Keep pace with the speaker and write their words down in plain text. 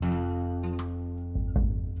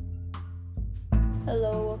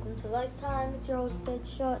Hello, welcome to Lifetime. It's your host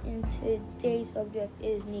Deadshot, and today's subject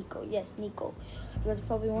is Nico. Yes, Nico. You guys are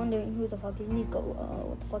probably wondering who the fuck is Nico.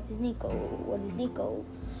 What the fuck is Nico? What is Nico?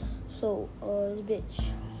 So, this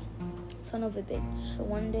bitch, son of a bitch. So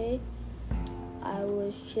one day, I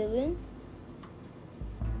was chilling,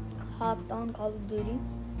 hopped on Call of Duty,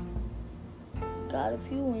 got a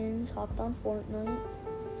few wins, hopped on Fortnite,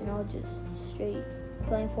 and I was just straight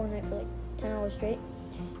playing Fortnite for like 10 hours straight,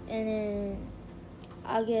 and then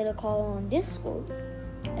I get a call on Discord,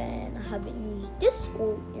 and I haven't used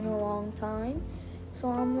Discord in a long time, so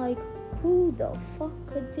I'm like, who the fuck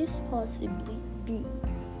could this possibly be?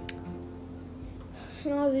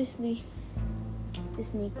 And obviously,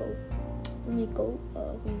 it's Nico. Who's Nico?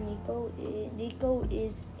 Nico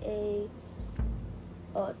is a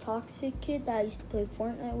toxic kid that I used to play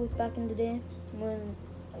Fortnite with back in the day, when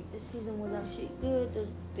like the season was actually good. There's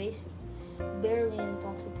basically barely any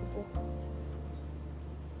toxic people.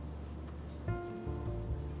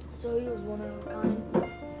 So he was one of a kind.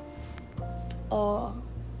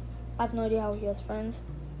 I have no idea how he has friends.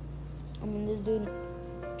 I mean, this dude,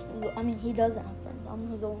 he doesn't have friends. I'm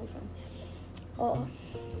his only friend.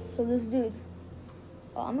 So this dude,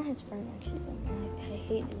 I'm not his friend actually. I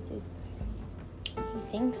hate this dude. He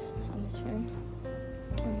thinks I'm his friend,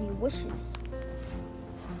 and he wishes.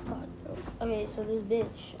 God, bro. Okay, so this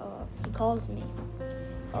bitch, he calls me.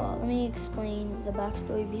 Let me explain the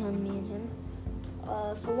backstory behind me and him.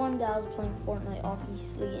 So one day I was playing Fortnite,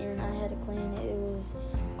 obviously, and I had a clan. It was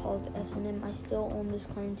called S&M. I still own this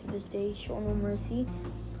clan to this day. Show No Mercy.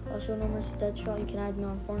 Show No Mercy Deadshot. You can add me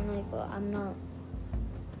on Fortnite, but I'm not.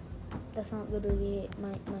 That's not literally it.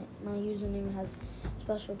 My username has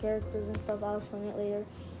special characters and stuff. I'll explain it later.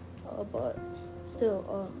 But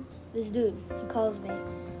still, this dude, he calls me.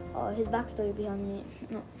 His backstory behind me.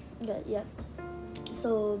 Yeah.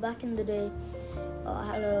 So back in the day, I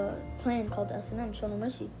had a clan called S&M, Show No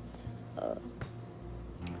Mercy.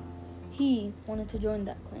 He wanted to join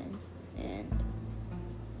that clan, and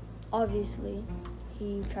obviously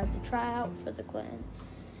he tried to try out for the clan,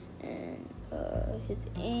 and his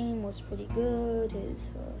aim was pretty good,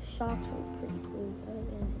 his shots were pretty good,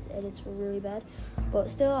 and his edits were really bad, but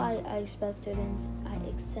still I accepted him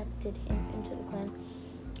into the clan.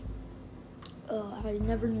 I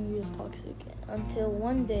never knew he was toxic until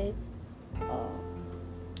one day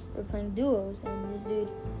we're playing duos, and this dude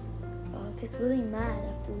gets really mad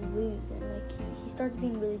after we lose, and like he starts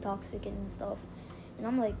being really toxic and stuff, and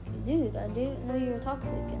I'm like, dude, I didn't know you were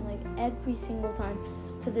toxic. And like every single time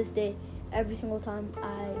to this day, every single time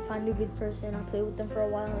I find a good person, I play with them for a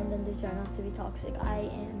while, and then they turn out to be toxic, I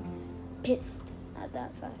am pissed at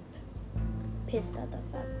that fact.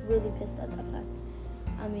 Really pissed at that fact.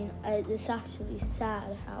 I mean, it's actually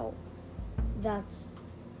sad how that's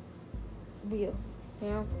real, you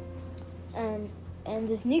know? And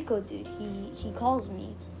this Nico dude, he calls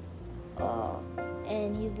me,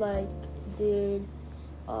 and he's like, dude,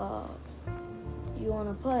 you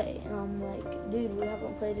wanna play? And I'm like, dude, we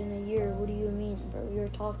haven't played in a year. What do you mean, bro? You're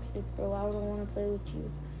toxic, bro. I don't wanna play with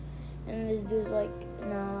you. And this dude's like,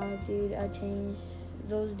 nah, dude, I changed.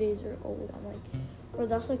 Those days are old. I'm like, bro,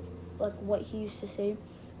 that's like what he used to say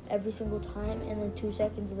every single time, and then 2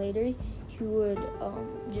 seconds later he would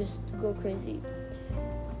just go crazy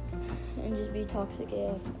and just be toxic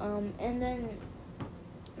AF. And then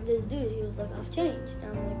this dude, he was like, I've changed.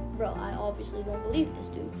 And I'm like, bro, I obviously don't believe this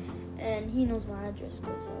dude. And he knows my address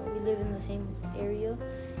because we live in the same area,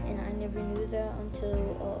 and I never knew that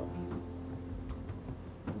until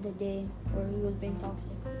the day where he was being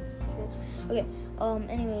toxic. Okay,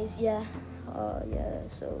 anyways, yeah,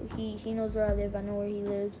 so he knows where I live, I know where he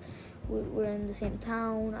lives, we're in the same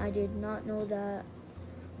town. I did not know that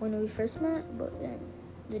when we first met, but then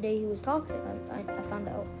the day he was toxic, I found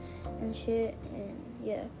out and shit, and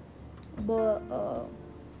yeah, but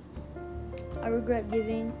I regret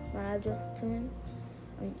giving my address to him.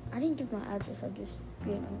 I mean, I didn't give my address, I just,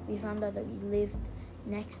 we found out that we lived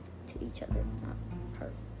next to each other, not our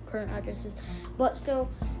current addresses, but still,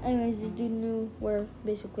 anyways, this dude knew where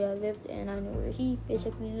basically I lived, and I knew where he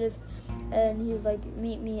basically lived, and he was like,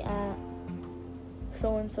 meet me at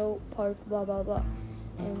so-and-so park, blah, blah, blah,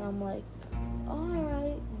 and I'm like,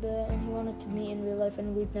 alright, but, and he wanted to meet in real life,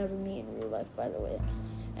 and we'd never meet in real life, by the way,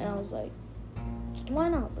 and I was like, why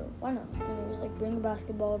not, bro, why not? And he was like, bring a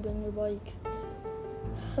basketball, bring your bike,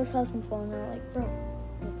 let's have some fun. And I'm like, bro,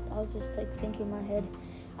 I was just like thinking in my head,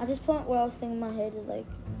 at this point what I was thinking in my head is like,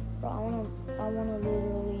 bro, I wanna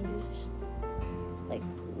literally just, like,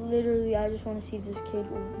 I just wanna see this kid,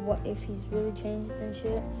 what if he's really changed and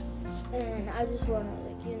shit, and I just wanna,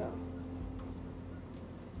 like,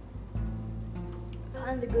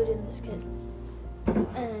 kind of good in this kid.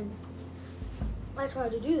 And I try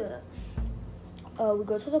to do that. We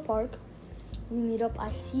go to the park. We meet up.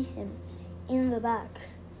 I see him in the back.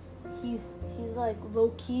 He's like low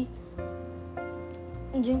key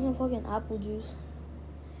drinking fucking apple juice.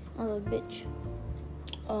 I was like, bitch.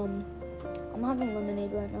 I'm having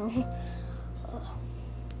lemonade right now.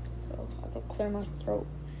 So I could clear my throat.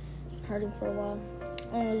 It's been hurting for a while.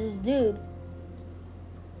 And this dude,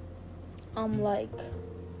 I'm like,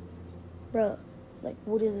 bruh, like,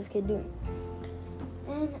 what is this kid doing?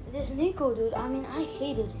 And this Nico dude, I mean, I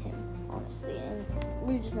hated him, honestly. And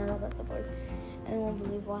we just met up at the park. And you won't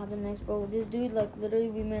believe what happened next, bro. This dude, like, literally,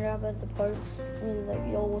 we met up at the park. And he was like,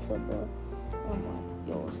 yo, what's up, bro? And I'm like,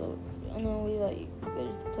 yo, what's up? And then we, like,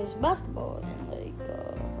 play some basketball. And, like,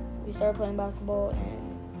 we started playing basketball. And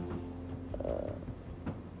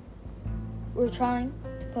we're trying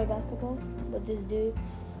to play basketball. But this dude,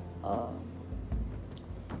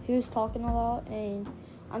 he was talking a lot. And,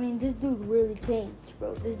 I mean, this dude really changed,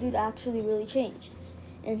 bro. This dude actually really changed.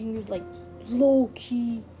 And he was, like,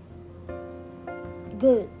 low-key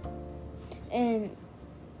good. And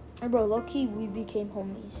bro, low-key, we became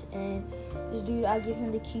homies. And this dude, I gave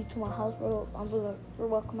him the keys to my house, bro. I'm like, you're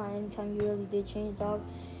welcome at any time. You really did change, dog.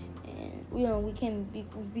 And you know, we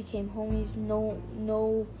became homies.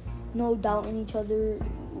 No doubt in each other.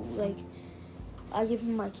 Like, I gave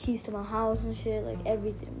him my keys to my house and shit, like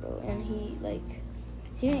everything, bro. And he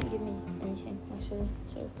didn't give me anything, actually.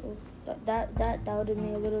 So that doubted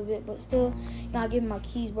me a little bit, but still, you know, I gave him my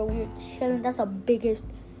keys, bro. We were chilling. That's the biggest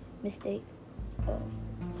mistake of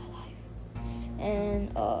my life.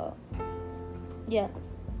 And yeah,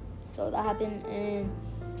 so that happened, and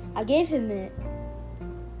I gave him it,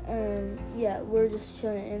 and yeah, we're just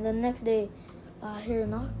chilling. And the next day, I hear a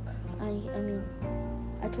knock.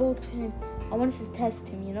 I told him I wanted to test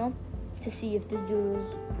him, you know, to see if this dude was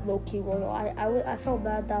low-key royal. I felt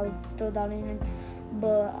bad that I was still doubting him,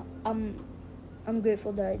 but I'm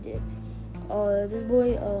grateful that I did. This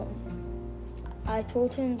boy, I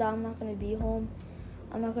told him that I'm not gonna be home.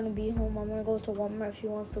 I'm gonna go to Walmart if he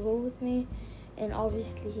wants to go with me, and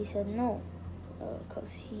obviously he said no,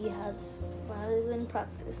 cause he has violin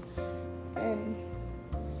practice, and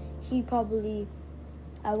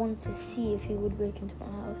I wanted to see if he would break into my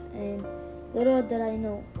house, and little did I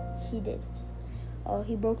know, he did.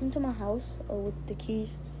 He broke into my house with the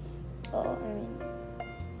keys. I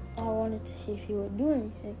wanted to see if he would do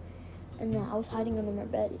anything. And then I was hiding under my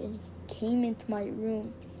bed, and he came into my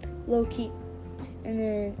room, low key. And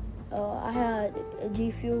then I had a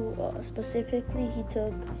G Fuel. Specifically, he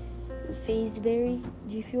took Phaseberry,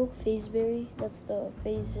 G Fuel, Phaseberry. That's the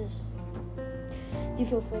Phases G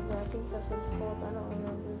Fuel flavor. I think that's what it's called. I don't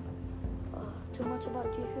remember too much about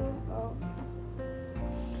G Fuel.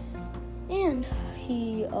 And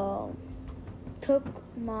he took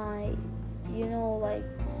my, you know, like,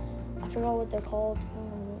 I forgot what they're called.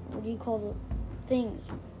 What do you call the things?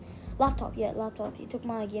 Laptop. Yeah, laptop. He took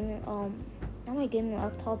my gaming, not my gaming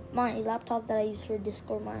laptop, my laptop that I use for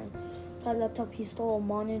Discord, my laptop. He stole a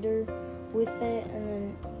monitor with it, and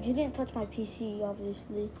then he didn't touch my PC,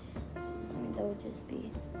 obviously. I mean, that would just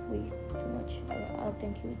be way too much. I don't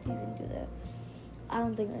think he would even do that. I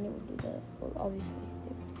don't think anyone would do that, well, obviously.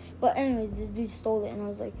 But anyways, this dude stole it, and I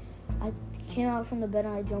was like, I came out from the bed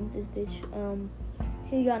and I jumped this bitch.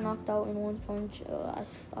 He got knocked out in one punch.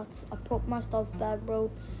 I put my stuff back,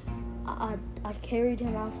 bro. I carried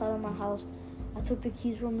him outside of my house. I took the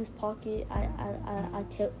keys from his pocket. I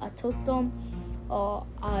took them.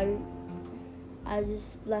 I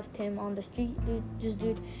just left him on the street,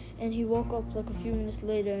 dude. And he woke up like a few minutes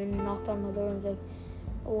later and knocked on my door and was like,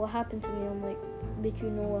 oh, what happened to me? I'm like, bitch, you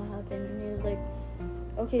know what happened. And he was like,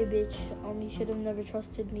 okay, bitch, you should have never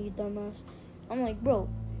trusted me, you dumbass. I'm like, bro,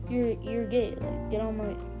 you're gay. Like, get on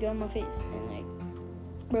my face. And like,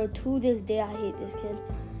 bro, to this day, I hate this kid.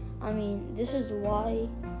 I mean, this is why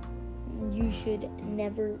you should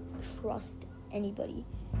never trust anybody.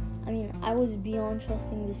 I mean, I was beyond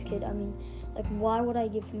trusting this kid. I mean, like, why would I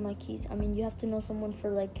give him my keys? I mean, you have to know someone for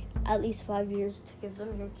like at least 5 years to give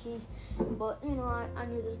them your keys. But you know, I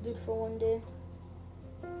knew this dude for one day.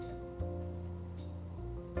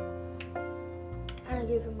 I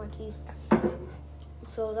gave him my keys.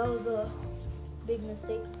 So that was a big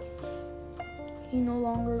mistake. He no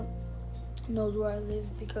longer knows where I live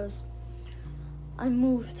because I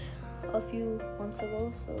moved a few months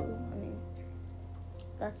ago. So, I mean,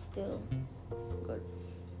 that's still good.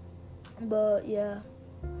 But, yeah.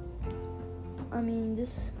 I mean,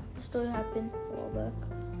 this story happened a while back.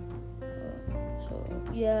 So,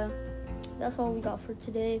 yeah. That's all we got for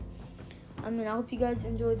today. I mean, I hope you guys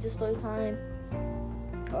enjoyed the story time.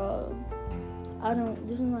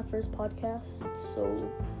 This is my first podcast,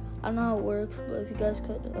 so I don't know how it works, but if you guys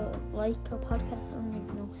could like a podcast, I don't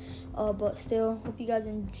even know. But still, hope you guys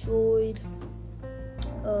enjoyed.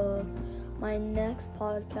 My next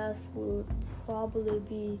podcast would probably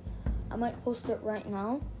be, I might post it right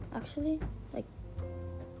now, actually, like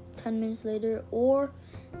 10 minutes later, or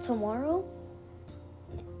tomorrow,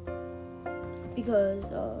 because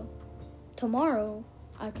tomorrow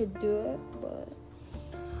I could do it, but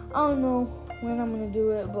I don't know when I'm gonna do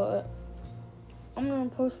it, but I'm gonna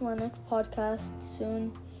post my next podcast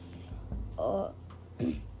soon.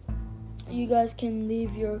 You guys can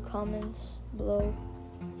leave your comments below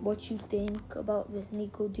what you think about this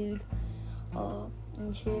Nico dude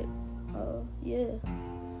and shit. Yeah. So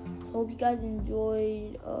hope you guys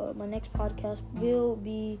enjoyed. My next podcast will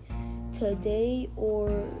be today or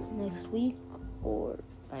next week, or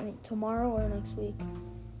tomorrow or next week.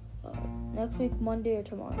 Next week, Monday or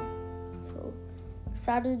tomorrow. So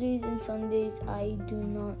Saturdays and Sundays I do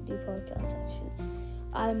not do podcasts actually.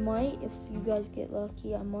 I might, if you guys get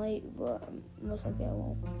lucky, I might, but most likely I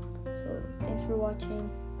won't. So thanks for watching.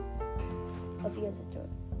 Hope you guys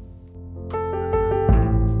enjoy.